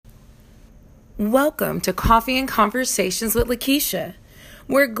Welcome to Coffee and Conversations with Lakeisha.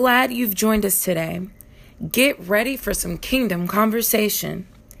 We're glad you've joined us today. Get ready for some kingdom conversation.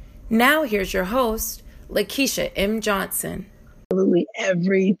 Now here's your host, Lakeisha M. Johnson. Absolutely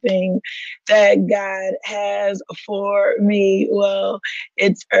everything that God has for me. Well,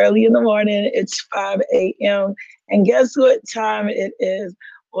 it's early in the morning. It's 5 a.m. And guess what time it is?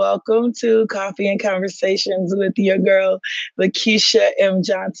 Welcome to Coffee and Conversations with your girl, Lakeisha M.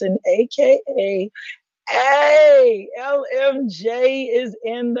 Johnson, a.k.a. Hey, LMJ is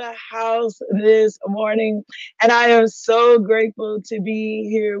in the house this morning, and I am so grateful to be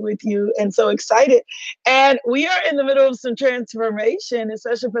here with you and so excited. And we are in the middle of some transformation,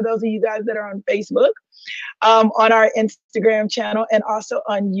 especially for those of you guys that are on Facebook, on our Instagram channel, and also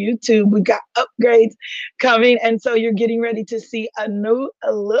on YouTube. We got upgrades coming, and so you're getting ready to see a new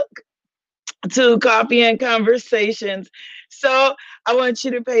look to Coffee and Conversations. So I want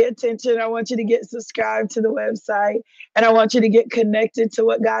you to pay attention. I want you to get subscribed to the website, and I want you to get connected to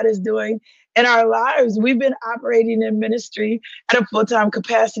what God is doing in our lives. We've been operating in ministry at a full-time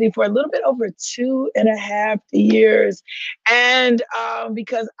capacity for a little bit over 2.5 years. And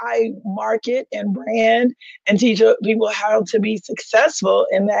because I market and brand and teach people how to be successful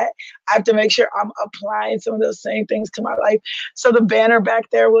in that, I have to make sure I'm applying some of those same things to my life. So the banner back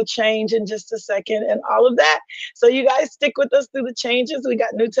there will change in just a second and all of that. So you guys stick with us through the changes. We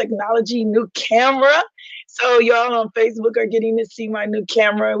got new technology, new camera. So y'all on Facebook are getting to see my new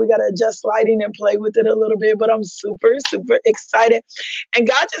camera. We got to adjust lighting and play with it a little bit, but I'm super, super excited. And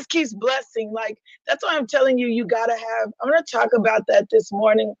God just keeps blessing. Like, that's why I'm telling you, you got to have, I'm going to talk about that this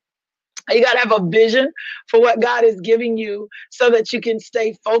morning. You got to have a vision for what God is giving you so that you can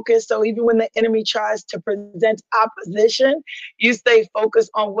stay focused. So even when the enemy tries to present opposition, you stay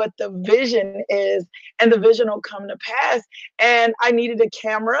focused on what the vision is, and the vision will come to pass. And I needed a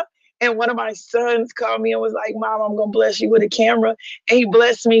camera. And one of my sons called me and was like, Mom, I'm going to bless you with a camera. And he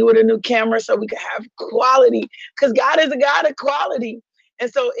blessed me with a new camera so we could have quality, because God is a God of quality.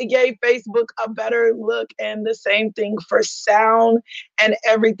 And so it gave Facebook a better look, and the same thing for sound and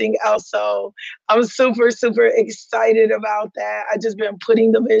everything else. So I'm super, super excited about that. I just been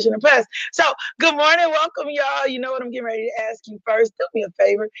putting the vision in place. So good morning. Welcome, y'all. You know what I'm getting ready to ask you first. Do me a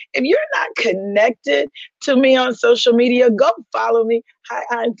favor. If you're not connected to me on social media, go follow me. Hi,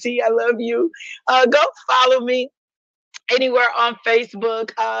 Auntie. I love you. Go follow me anywhere on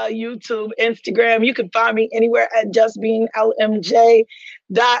Facebook, YouTube, Instagram. You can find me anywhere at justbeinglmj.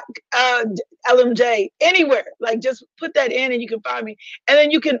 LMJ, anywhere. Like, just put that in and you can find me. And then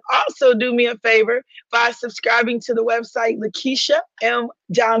you can also do me a favor by subscribing to the website,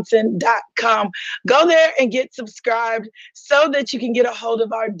 LakeishaMJohnson.com. Go there and get subscribed so that you can get a hold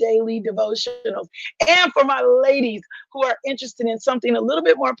of our daily devotionals. And for my ladies who are interested in something a little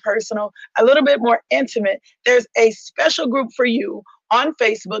bit more personal, a little bit more intimate, there's a special group for you on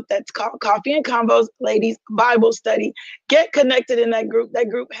Facebook that's called Coffee and Convos Ladies Bible Study. Get connected in that group. That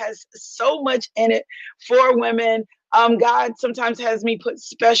group has so much in it for women. God sometimes has me put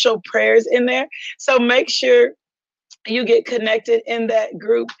special prayers in there. So make sure you get connected in that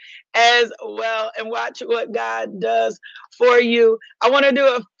group as well and watch what God does for you. I want to do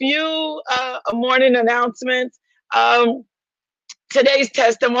a few morning announcements. Today's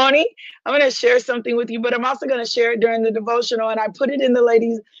testimony, I'm going to share something with you, but I'm also going to share it during the devotional, and I put it in the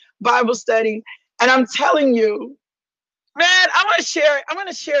ladies' Bible study. And I'm telling you, man, I'm going to share it. I'm going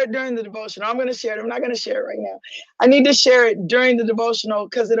to share it during the devotional. I'm going to share it. I'm not going to share it right now. I need to share it during the devotional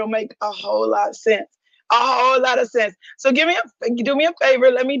because it'll make a whole lot of sense. A whole lot of sense. So do me a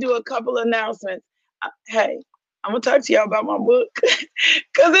favor. Let me do a couple announcements. Hey, I'm going to talk to y'all about my book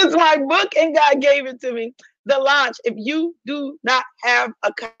because it's my book and God gave it to me. The launch. If you do not have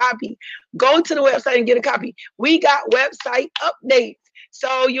a copy, go to the website and get a copy. We got website updates.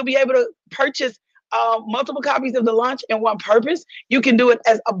 So you'll be able to purchase multiple copies of the launch in one purpose. You can do it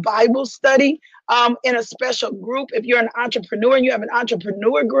as a Bible study in a special group. If you're an entrepreneur and you have an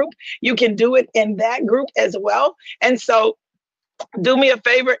entrepreneur group, you can do it in that group as well. And so do me a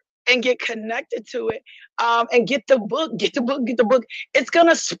favor and get connected to it, and get the book. It's going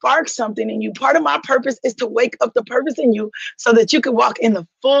to spark something in you. Part of my purpose is to wake up the purpose in you so that you can walk in the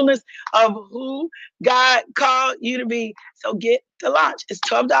fullness of who God called you to be. So get the launch. It's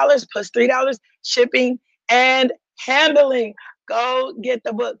 $12 plus $3 shipping and handling. Go get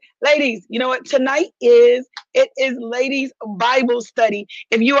the book. Ladies, you know what? Tonight it is ladies Bible study.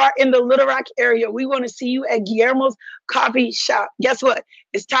 If you are in the Little Rock area, we want to see you at Guillermo's Coffee Shop. Guess what?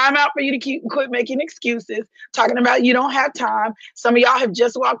 It's time out for you to quit making excuses, talking about you don't have time. Some of y'all have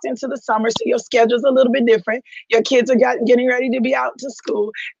just walked into the summer, so your schedule's a little bit different. Your kids are getting ready to be out to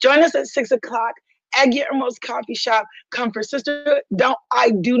school. Join us at 6 o'clock at Guillermo's Coffee Shop. Come for sisterhood.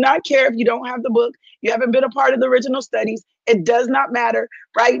 I do not care if you don't have the book. You haven't been a part of the original studies. It does not matter.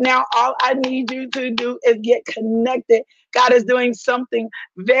 Right now, all I need you to do is get connected. God is doing something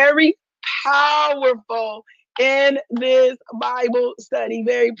very powerful in this Bible study.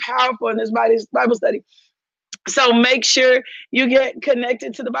 Very powerful in this Bible study. So make sure you get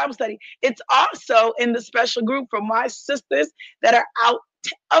connected to the Bible study. It's also in the special group for my sisters that are out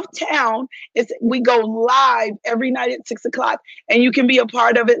of town. We go live every night at 6 o'clock, and you can be a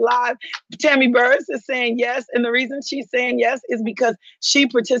part of it live. Tammy Burris is saying yes, and the reason she's saying yes is because she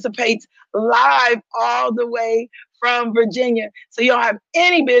participates live all the way from Virginia. So you don't have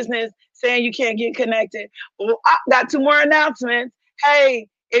any business saying you can't get connected. Well, I got 2 more announcements. Hey,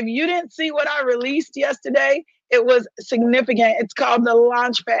 if you didn't see what I released yesterday, it was significant. It's called the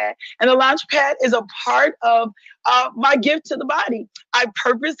Launchpad. And the Launchpad is a part of my gift to the body. I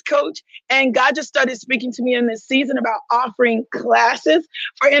purpose coach, and God just started speaking to me in this season about offering classes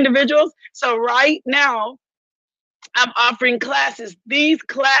for individuals. So right now, I'm offering classes. These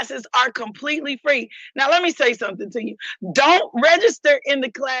classes are completely free. Now, let me say something to you. Don't register in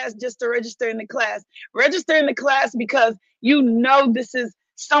the class just to register in the class. Register in the class because you know this is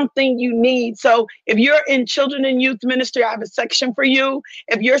something you need. So if you're in children and youth ministry, I have a section for you.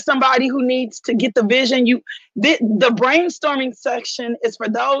 If you're somebody who needs to get the vision, the brainstorming section is for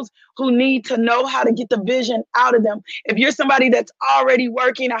those who need to know how to get the vision out of them. If you're somebody that's already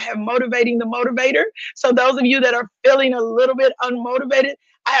working, I have Motivating the Motivator. So those of you that are feeling a little bit unmotivated,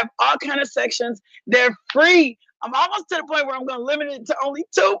 I have all kinds of sections. They're free. I'm almost to the point where I'm going to limit it to only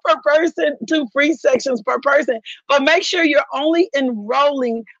 2 per person, 2 free sections per person. But make sure you're only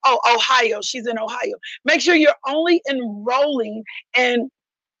enrolling. Oh, Ohio. She's in Ohio. Make sure you're only enrolling in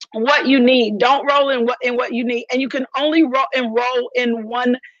what you need. Don't roll in what you need. And you can only enroll in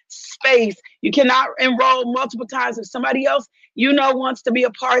one space. You cannot enroll multiple times. If somebody else wants to be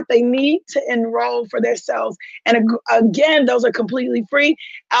a part, they need to enroll for themselves. And again, those are completely free.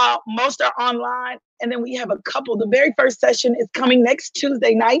 Most are online. And then we have a couple. The very first session is coming next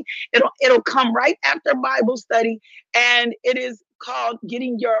Tuesday night. It'll come right after Bible study, and it is called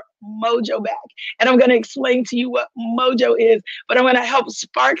Getting Your Mojo Back. And I'm going to explain to you what mojo is, but I'm going to help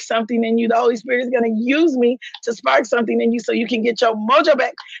spark something in you. The Holy Spirit is going to use me to spark something in you so you can get your mojo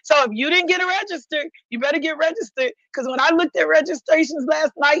back. So if you didn't get registered, you better get registered, because when I looked at registrations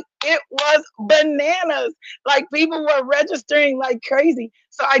last night, it was bananas. Like, people were registering like crazy.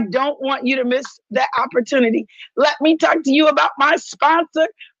 So I don't want you to miss that opportunity. Let me talk to you about my sponsor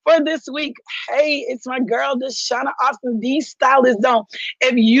for this week. Hey, it's my girl, Deshauna Austin, the Stylist Zone.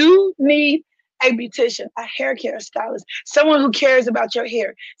 If you need a beautician, a hair care stylist, someone who cares about your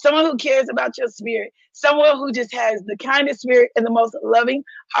hair, someone who cares about your spirit, someone who just has the kindest spirit and the most loving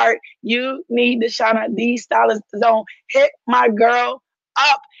heart, you need Deshauna, the Stylist Zone. Hit my girl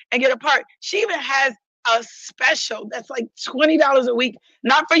up and get a part. She even has a special that's like $20 a week,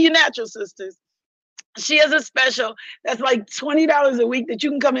 not for your natural sisters. She has a special that's like $20 a week that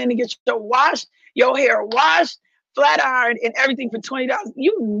you can come in and get your hair washed, flat ironed, and everything for $20.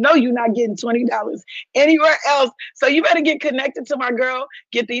 You know you're not getting $20 anywhere else. So you better get connected to my girl,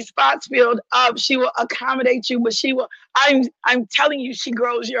 get these spots filled up. She will accommodate you, but I'm telling you, she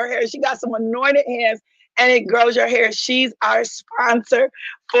grows your hair. She got some anointed hands, and it grows your hair. She's our sponsor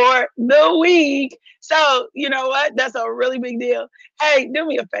for the week. So you know what? That's a really big deal. Hey, do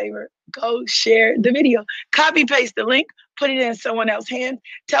me a favor. Go share the video. Copy paste the link. Put it in someone else's hand.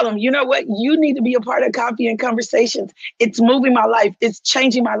 Tell them, you know what? You need to be a part of Coffee and Conversations. It's moving my life. It's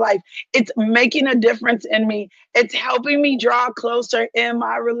changing my life. It's making a difference in me. It's helping me draw closer in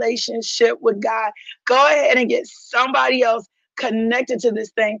my relationship with God. Go ahead and get somebody else connected to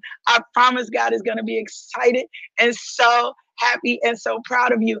this thing. I promise God is going to be excited and so happy and so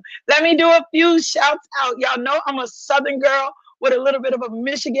proud of you. Let me do a few shouts out. Y'all know I'm a Southern girl with a little bit of a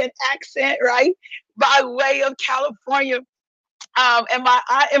Michigan accent, right? By way of California. And my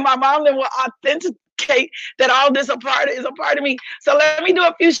aunt and my mom will authenticate that all this is a part of me. So let me do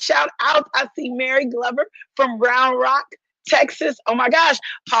a few shout outs. I see Mary Glover from Round Rock, Texas. Oh my gosh.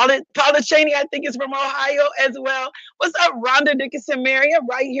 Paula Cheney, I think, is from Ohio as well. What's up, Rhonda Dickinson Marion?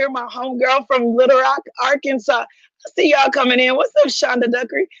 Right here, my homegirl from Little Rock, Arkansas. I see y'all coming in. What's up, Shonda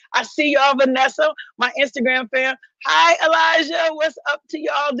Duckery? I see y'all, Vanessa, my Instagram fan. Hi, Elijah. What's up to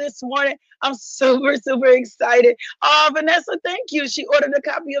y'all this morning? I'm super, super excited. Oh, Vanessa, thank you. She ordered a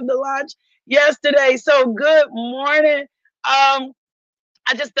copy of the launch yesterday. So good morning.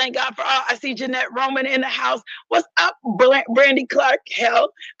 I just thank God for all. I see Jeanette Roman in the house. What's up, Brandy Clark?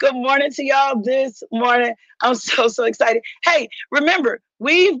 Hell, good morning to y'all this morning. I'm so, so excited. Hey, remember,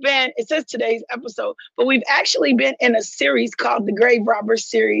 it says today's episode, but we've actually been in a series called the Grave Robbers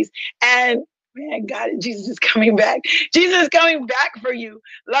series. And man, God, Jesus is coming back. Jesus is coming back for you,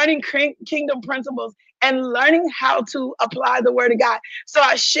 learning kingdom principles and learning how to apply the word of God. So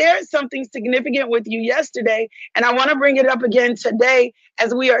I shared something significant with you yesterday, and I want to bring it up again today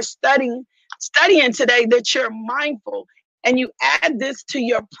as we are studying today, that you're mindful and you add this to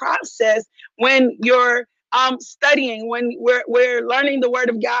your process when you're studying, when we're learning the word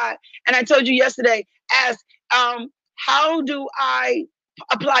of God. And I told you yesterday, ask, how do I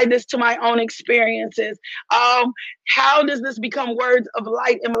apply this to my own experiences? How does this become words of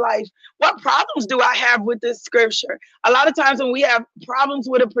light in my life? What problems do I have with this scripture? A lot of times when we have problems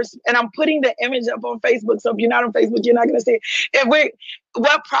with and I'm putting the image up on Facebook, so if you're not on Facebook, you're not going to see it.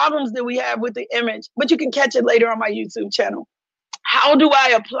 What problems do we have with the image? But you can catch it later on my YouTube channel. How do I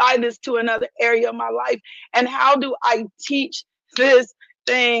apply this to another area of my life? And how do I teach this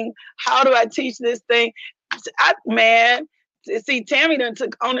thing? How do I teach this thing? Man, see, Tammy done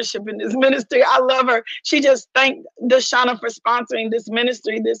took ownership in this ministry. I love her. She just thanked Deshauna for sponsoring this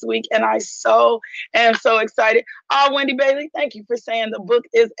ministry this week, and I am so excited. Oh, Wendy Bailey, thank you for saying the book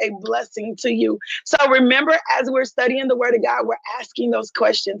is a blessing to you. So remember, as we're studying the word of God, we're asking those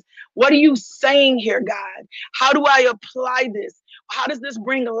questions. What are you saying here, God? How do I apply this? How does this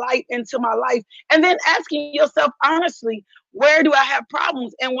bring light into my life? And then asking yourself honestly, where do I have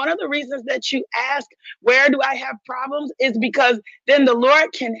problems? And one of the reasons that you ask, where do I have problems, is because then the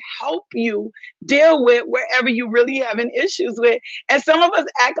Lord can help you deal with wherever you really having issues with. And some of us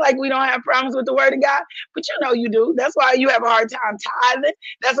act like we don't have problems with the word of God, but you know you do. That's why you have a hard time tithing.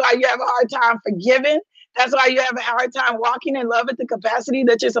 That's why you have a hard time forgiving. That's why you have a hard time walking in love at the capacity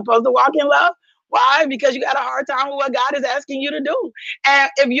that you're supposed to walk in love. Why? Because you got a hard time with what God is asking you to do. And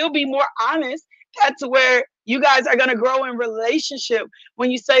if you'll be more honest, that's where you guys are going to grow in relationship.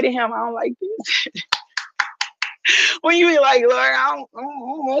 When you say to him, I don't like this. When you be like, Lord, I don't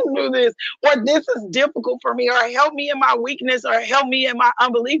want to do this, or this is difficult for me, or help me in my weakness, or help me in my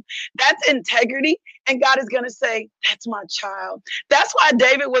unbelief, that's integrity. And God is going to say, that's my child. That's why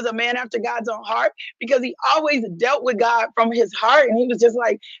David was a man after God's own heart, because he always dealt with God from his heart. And he was just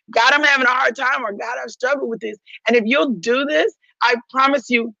like, God, I'm having a hard time, or God, I've struggled with this. And if you'll do this, I promise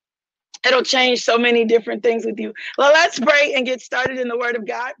you, it'll change so many different things with you. Well, let's pray and get started in the word of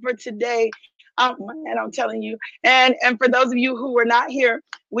God for today. Man, I'm telling you. And for those of you who were not here,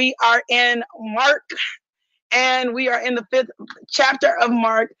 we are in Mark, and we are in the 5th chapter of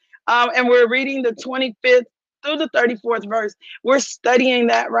Mark, and we're reading the 25th through the 34th verse. We're studying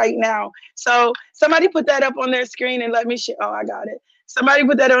that right now. So somebody put that up on their screen and let me share. Oh, I got it. Somebody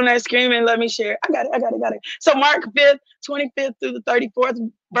put that on their screen and let me share. I got it. So Mark 5th, 25th through the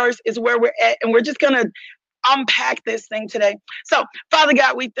 34th verse is where we're at, and we're just going to unpack this thing today. So, Father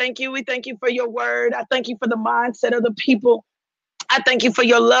God, we thank you. We thank you for your word. I thank you for the mindset of the people. I thank you for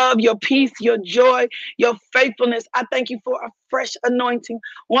your love, your peace, your joy, your faithfulness. I thank you for a fresh anointing,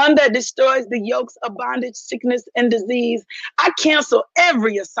 one that destroys the yokes of bondage, sickness, and disease. I cancel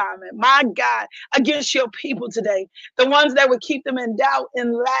every assignment, my God, against your people today, the ones that would keep them in doubt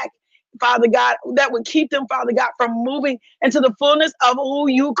and lack, Father God, that would keep them, Father God, from moving into the fullness of who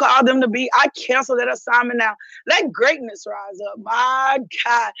you call them to be. I cancel that assignment now. Let greatness rise up, my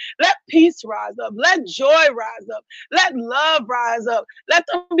God. Let peace rise up. Let joy rise up. Let love rise up. Let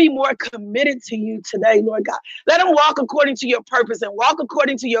them be more committed to you today, Lord God. Let them walk according to your purpose and walk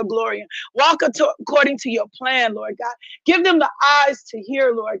according to your glory and walk according to your plan, Lord God. Give them the eyes to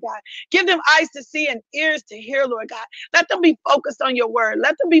hear, Lord God. Give them eyes to see and ears to hear, Lord God. Let them be focused on your word.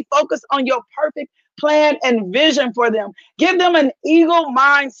 Let them be focused on your perfect plan and vision for them. Give them an eagle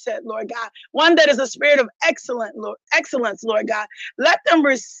mindset, Lord God, one that is a spirit of excellence, Lord God. Let them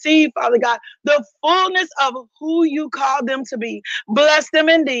receive, Father God, the fullness of who you call them to be. Bless them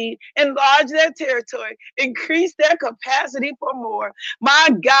indeed. Enlarge their territory. Increase their capacity for more. My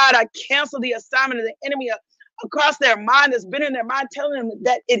God, I cancel the assignment of the enemy across their mind that's been in their mind, telling them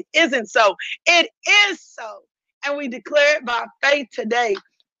that it isn't so. It is so. And we declare it by faith today.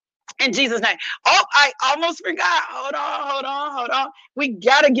 In Jesus' name. Oh, I almost forgot. Hold on. We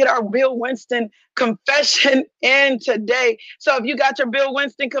got to get our Bill Winston confession in today. So if you got your Bill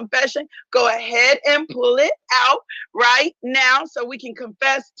Winston confession, go ahead and pull it out right now so we can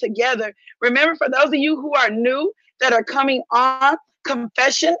confess together. Remember, for those of you who are new that are coming on,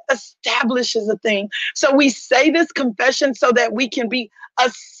 confession establishes a thing. So we say this confession so that we can be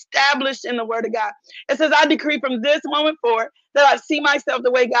established in the word of God. It says, I decree from this moment forward that I see myself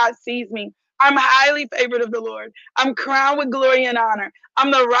the way God sees me. I'm highly favored of the Lord. I'm crowned with glory and honor.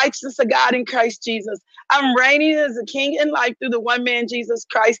 I'm the righteousness of God in Christ Jesus. I'm reigning as a king in life through the one man, Jesus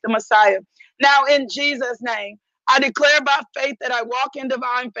Christ, the Messiah. Now, in Jesus' name, I declare by faith that I walk in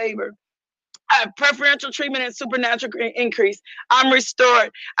divine favor. I have preferential treatment and supernatural increase. I'm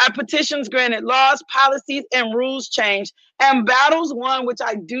restored. I have petitions granted, laws, policies, and rules changed, and battles won which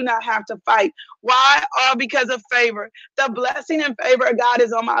I do not have to fight. Why? All because of favor. The blessing and favor of God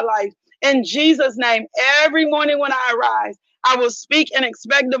is on my life. In Jesus' name, every morning when I arise, I will speak and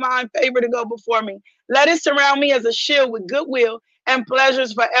expect divine favor to go before me. Let it surround me as a shield with goodwill and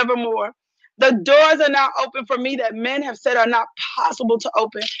pleasures forevermore. The doors are now open for me that men have said are not possible to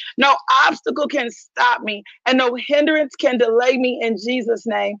open. No obstacle can stop me, and no hindrance can delay me in Jesus'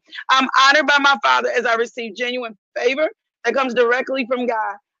 name. I'm honored by my Father as I receive genuine favor that comes directly from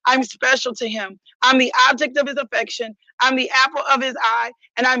God. I'm special to him. I'm the object of his affection. I'm the apple of his eye,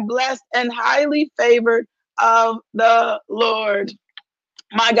 and I'm blessed and highly favored of the Lord.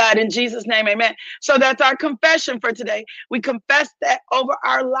 My God, in Jesus' name, amen. So that's our confession for today. We confess that over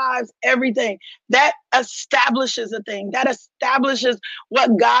our lives, everything. That establishes a thing. That establishes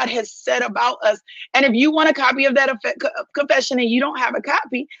what God has said about us. And if you want a copy of that confession and you don't have a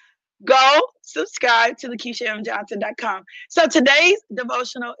copy, go subscribe to LakeishaMJohnson.com. So today's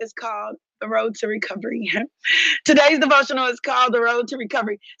devotional is called The Road to Recovery. Today's devotional is called The Road to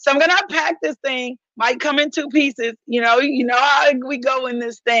Recovery. So I'm going to unpack this thing. Might come in two pieces. You know how we go in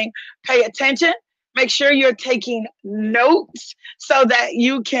this thing. Pay attention. Make sure you're taking notes so that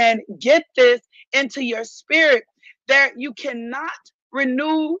you can get this into your spirit. There, you cannot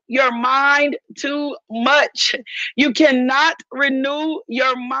renew your mind too much. You cannot renew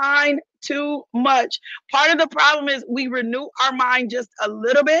your mind too much. Part of the problem is we renew our mind just a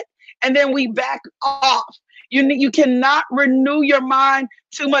little bit and then we back off. You cannot renew your mind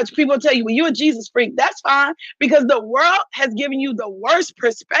too much. People tell you, well, you're a Jesus freak. That's fine, because the world has given you the worst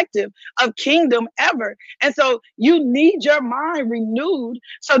perspective of kingdom ever. And so you need your mind renewed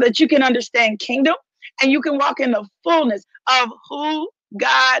so that you can understand kingdom and you can walk in the fullness of who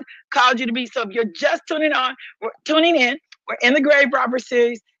God called you to be. So if you're just tuning in, we're in the Grave Robber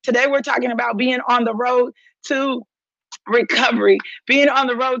series. Today we're talking about being on the road to recovery, being on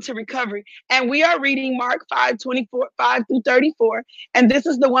the road to recovery. And we are reading Mark 5 through 34. And this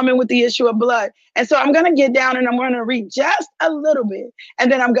is the woman with the issue of blood. And so I'm going to get down and I'm going to read just a little bit.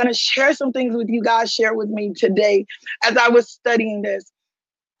 And then I'm going to share some things with you guys, share with me today as I was studying this.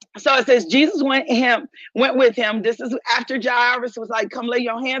 So it says Jesus went with him. This is after Jairus was like, come lay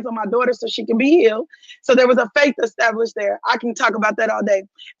your hands on my daughter so she can be healed. So there was a faith established there. I can talk about that all day.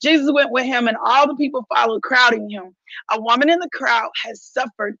 Jesus went with him and all the people followed, crowding him. A woman in the crowd has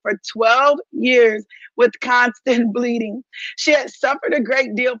suffered for 12 years with constant bleeding. She had suffered a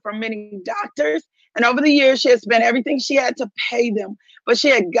great deal from many doctors. And over the years, she had spent everything she had to pay them, but she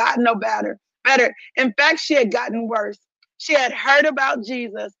had gotten no better. In fact, she had gotten worse. She had heard about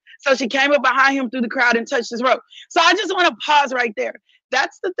Jesus. So she came up behind him through the crowd and touched his robe. So I just want to pause right there.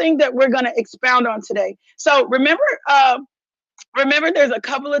 That's the thing that we're going to expound on today. So remember, there's a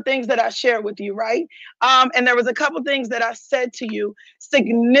couple of things that I shared with you, right? And there was a couple of things that I said to you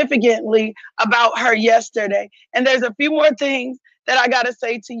significantly about her yesterday. And there's a few more things that I got to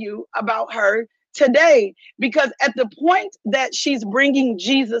say to you about her today, because at the point that she's bringing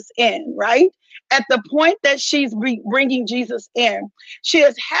Jesus in, right? At the point that she's bringing Jesus in, she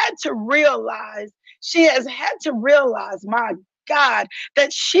has had to realize, my God,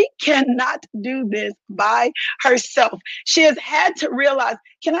 that she cannot do this by herself. She has had to realize,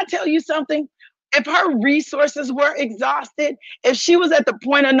 can I tell you something? If her resources were exhausted, if she was at the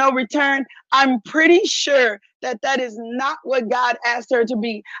point of no return, I'm pretty sure that that is not what God asked her to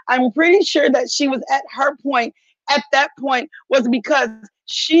be. I'm pretty sure that she was at her point. At that point was because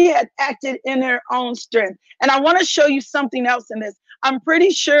she had acted in her own strength. And I want to show you something else in this. I'm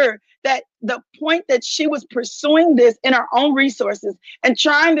pretty sure that the point that she was pursuing this in her own resources and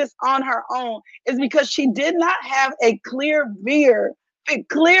trying this on her own is because she did not have a clear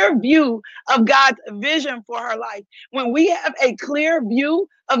view of God's vision for her life. When we have a clear view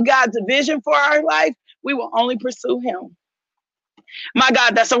of God's vision for our life, we will only pursue him. My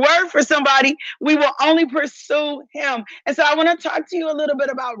God, that's a word for somebody. We will only pursue him. And so I want to talk to you a little bit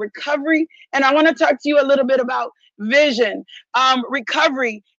about recovery, and I want to talk to you a little bit about vision.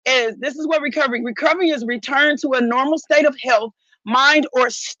 Recovery is, this is what recovery is return to a normal state of health, mind, or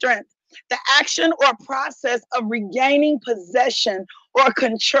strength. The action or process of regaining possession or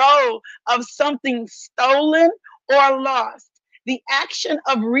control of something stolen or lost. The action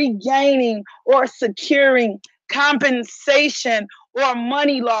of regaining or securing compensation or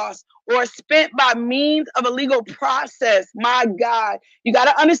money loss or spent by means of a legal process. My God, you got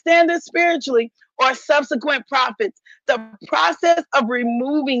to understand this spiritually, or subsequent profits. The process of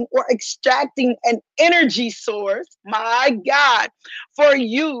removing or extracting an energy source, my God, for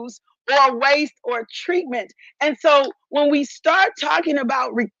use or waste or treatment. And so when we start talking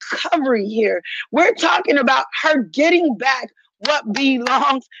about recovery here, we're talking about her getting back what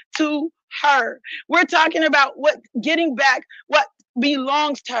belongs to her. We're talking about getting back what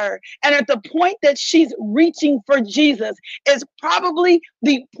belongs to her. And at the point that she's reaching for Jesus is probably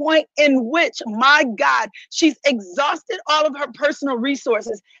the point in which, my God, she's exhausted all of her personal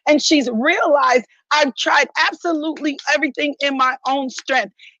resources and she's realized, I've tried absolutely everything in my own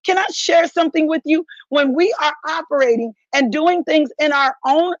strength. Can I share something with you? When we are operating and doing things in our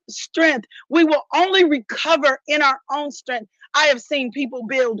own strength, we will only recover in our own strength. I have seen people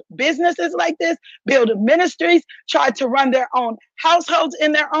build businesses like this, build ministries, try to run their own households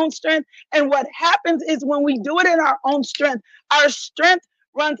in their own strength. And what happens is when we do it in our own strength, our strength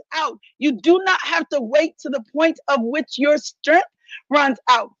runs out. You do not have to wait to the point of which your strength runs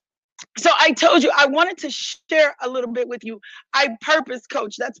out. So I told you I wanted to share a little bit with you. I purpose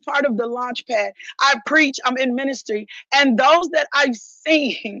coach. That's part of the launch pad. I preach. I'm in ministry. And those that I've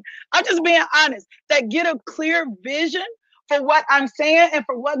seen, I'm just being honest, that get a clear vision for what I'm saying and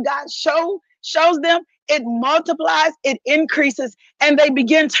for what God shows them, it multiplies, it increases, and they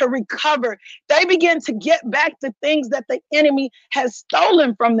begin to recover. They begin to get back the things that the enemy has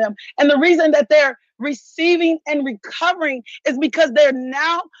stolen from them. And the reason that they're receiving and recovering is because they're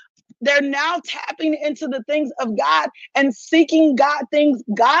now tapping into the things of God and seeking God things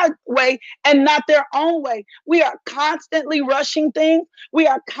God's way and not their own way. We are constantly rushing things. We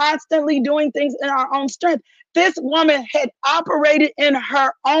are constantly doing things in our own strength. This woman had operated in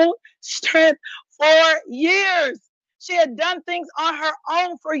her own strength for years. She had done things on her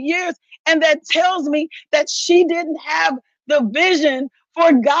own for years. And that tells me that she didn't have the vision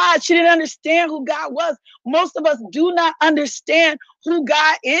for God. She didn't understand who God was. Most of us do not understand who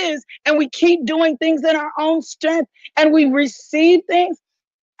God is, and we keep doing things in our own strength, and we receive things.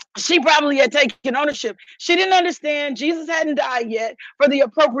 She probably had taken ownership. She didn't understand Jesus hadn't died yet for the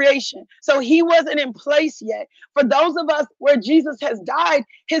appropriation. So he wasn't in place yet. For those of us where Jesus has died,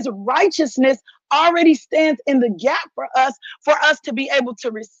 his righteousness already stands in the gap for us to be able to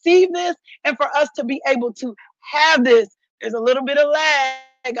receive this and for us to be able to have this. There's a little bit of lag.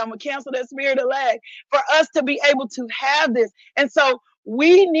 I'm going to cancel that spirit of lag for us to be able to have this. And so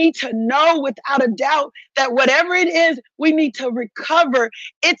we need to know without a doubt that whatever it is we need to recover,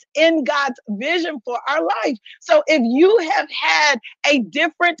 it's in God's vision for our life. So if you have had a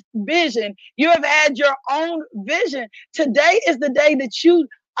different vision, you have had your own vision, today is the day that you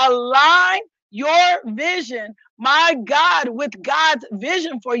align your vision, my God, with God's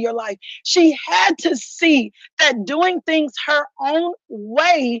vision for your life. She had to see that doing things her own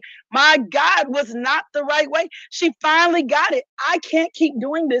way, my God, was not the right way. She finally got it. I can't keep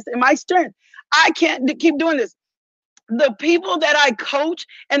doing this in my strength. I can't keep doing this. The people that I coach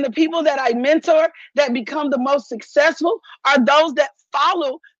and the people that I mentor that become the most successful are those that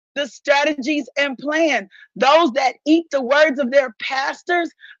follow the strategies and plan, those that eat the words of their pastors,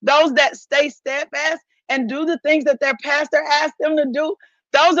 those that stay steadfast and do the things that their pastor asked them to do.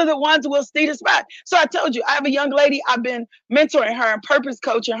 Those are the ones who will see the spot. So I told you, I have a young lady, I've been mentoring her and purpose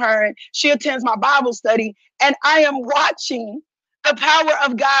coaching her, and she attends my Bible study. And I am watching the power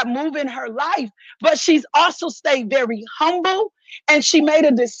of God move in her life, but she's also stayed very humble, and she made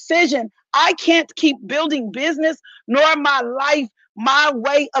a decision. I can't keep building business nor my life my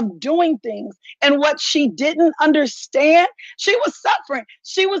way of doing things. And what she didn't understand, she was suffering.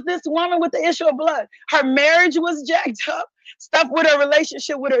 She was this woman with the issue of blood. Her marriage was jacked up, stuff with her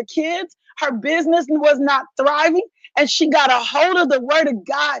relationship with her kids. Her business was not thriving. And she got a hold of the word of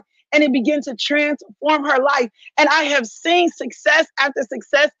God, and it began to transform her life. And I have seen success after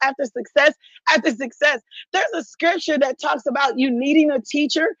success after success after success. There's a scripture that talks about you needing a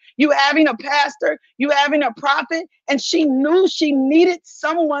teacher, you having a pastor, you having a prophet, and she knew she needed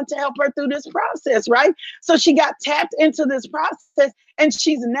someone to help her through this process, right? So she got tapped into this process, and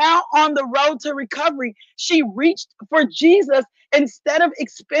she's now on the road to recovery. She reached for Jesus instead of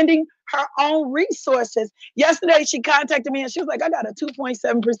expending her own resources. Yesterday, she contacted me and she was like, I got a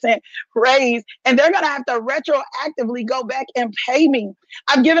 2.7% raise, and they're going to have to retroactively go back and pay me.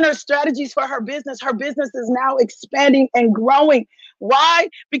 I've given her strategies for her business. Her business is now expanding and growing. Why?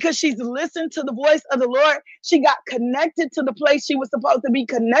 Because she's listened to the voice of the Lord. She got connected to the place she was supposed to be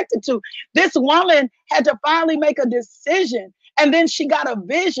connected to. This woman had to finally make a decision. And then she got a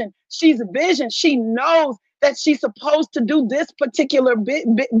vision. She's vision. She knows that she's supposed to do this particular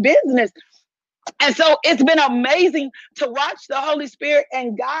business. And so it's been amazing to watch the Holy Spirit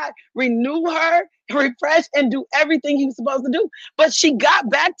and God renew her, refresh, and do everything he was supposed to do. But she got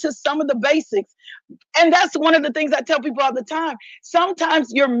back to some of the basics. And that's one of the things I tell people all the time.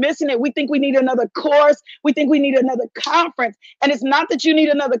 Sometimes you're missing it. We think we need another course. We think we need another conference. And it's not that you need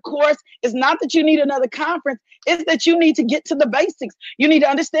another course. It's not that you need another conference. It's that you need to get to the basics. You need to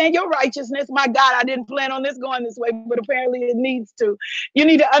understand your righteousness. My God, I didn't plan on this going this way, but apparently it needs to. You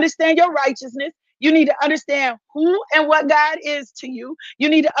need to understand your righteousness. You need to understand who and what God is to you. You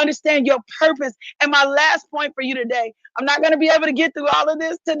need to understand your purpose. And my last point for you today, I'm not going to be able to get through all of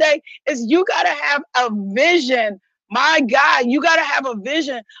this today, is you got to have a vision. My God, you got to have a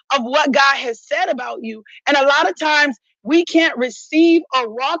vision of what God has said about you. And a lot of times we can't receive or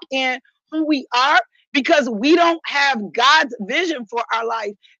walk in who we are because we don't have God's vision for our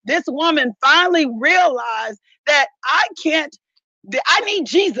life. This woman finally realized that I need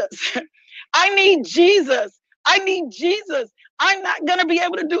Jesus. I need Jesus. I need Jesus. I'm not going to be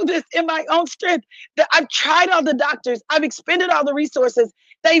able to do this in my own strength. I've tried all the doctors. I've expended all the resources.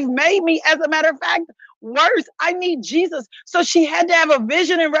 They've made me, as a matter of fact, worse. I need Jesus. So she had to have a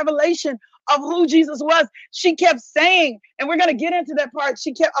vision and revelation of who Jesus was. She kept saying, and we're going to get into that part.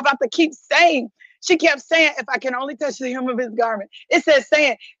 She kept about to keep saying, if I can only touch the hem of his garment. It says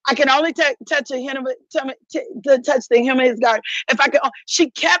saying, I can only touch the hem of his garment.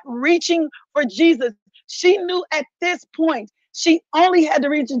 She kept reaching for Jesus. She knew at this point, she only had to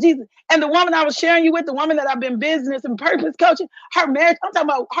reach to Jesus. And the woman I was sharing you with, the woman that I've been business and purpose coaching, her marriage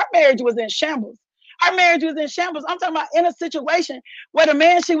was in shambles. Her marriage was in shambles. I'm talking about in a situation where the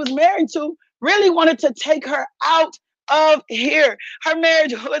man she was married to really wanted to take her out of here. Her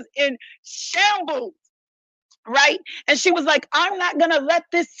marriage was in shambles, right? And she was like, I'm not going to let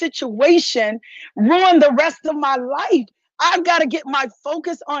this situation ruin the rest of my life. I've got to get my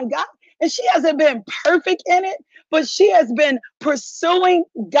focus on God. And she hasn't been perfect in it, but she has been pursuing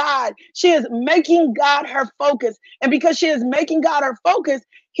God. She is making God her focus. And because she is making God her focus,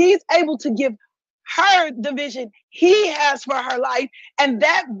 he's able to give her the vision he has for her life. And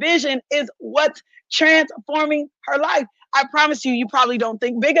that vision is what's transforming her life. I promise you, you probably don't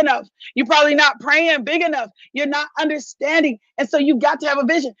think big enough. You're probably not praying big enough. You're not understanding. And so you've got to have a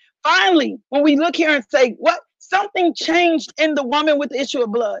vision. Finally, when we look here and say, what? Something changed in the woman with the issue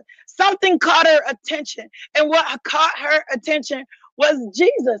of blood. Something caught her attention. And what caught her attention was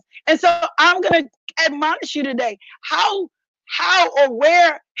Jesus. And so I'm going to admonish you today. How or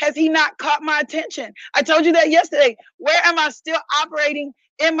where has he not caught my attention? I told you that yesterday. Where am I still operating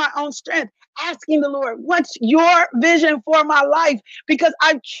in my own strength? Asking the Lord, what's your vision for my life? Because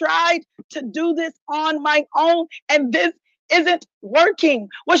I've tried to do this on my own, and this isn't working.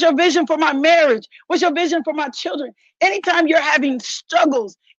 What's your vision for my marriage? What's your vision for my children? Anytime you're having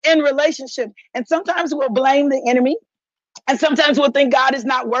struggles in relationship, and sometimes we'll blame the enemy, and sometimes we'll think God is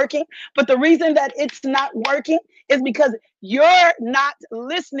not working, but the reason that it's not working is because you're not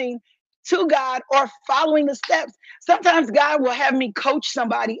listening to God or following the steps. Sometimes God will have me coach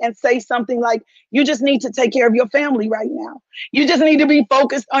somebody and say something like, you just need to take care of your family right now. You just need to be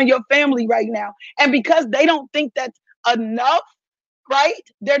focused on your family right now. And because they don't think that's enough, right?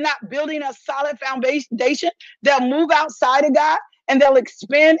 They're not building a solid foundation. They'll move outside of God and they'll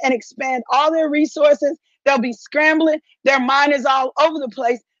expand all their resources. They'll be scrambling. Their mind is all over the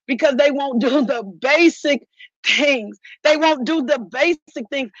place because they won't do the basic things. They won't do the basic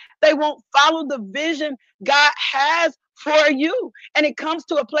things. They won't follow the vision God has for you. And it comes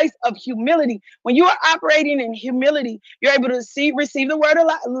to a place of humility. When you are operating in humility, you're able to receive the word of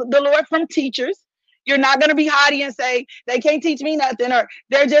the Lord from teachers. You're not going to be haughty and say, they can't teach me nothing, or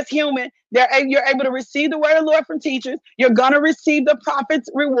they're just human. You're able to receive the word of the Lord from teachers. You're going to receive the prophet's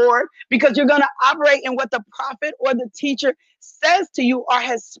reward because you're going to operate in what the prophet or the teacher says to you or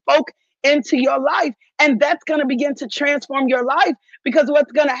has spoke into your life. And that's going to begin to transform your life, because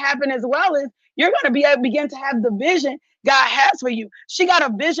what's going to happen as well is you're going to be able to begin to have the vision God has for you. She got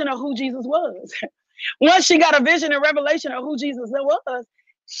a vision of who Jesus was. Once she got a vision and revelation of who Jesus was,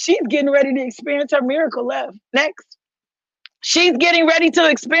 she's getting ready to experience her miracle next. She's getting ready to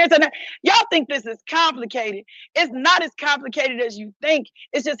experience it. Y'all think this is complicated. It's not as complicated as you think.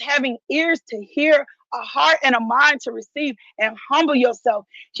 It's just having ears to hear, a heart and a mind to receive, and humble yourself.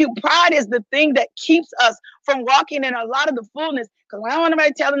 Pride is the thing that keeps us from walking in a lot of the fullness. Because I don't want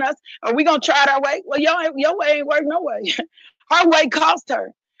anybody telling us, are we going to try it our way? Well, your way ain't work no way. Her way cost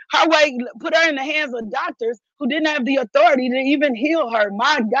her. Her way put her in the hands of doctors who didn't have the authority to even heal her.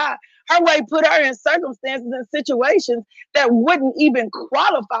 My God. Her way put her in circumstances and situations that wouldn't even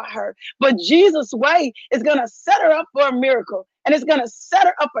qualify her. But Jesus' way is going to set her up for a miracle, and it's going to set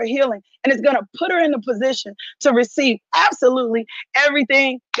her up for healing, and it's going to put her in the position to receive absolutely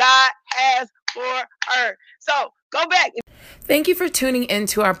everything God has for her. So go back. Thank you for tuning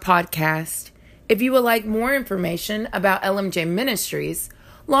into our podcast. If you would like more information about LMJ Ministries,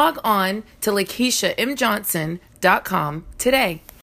 log on to LakeishaMJohnson.com today.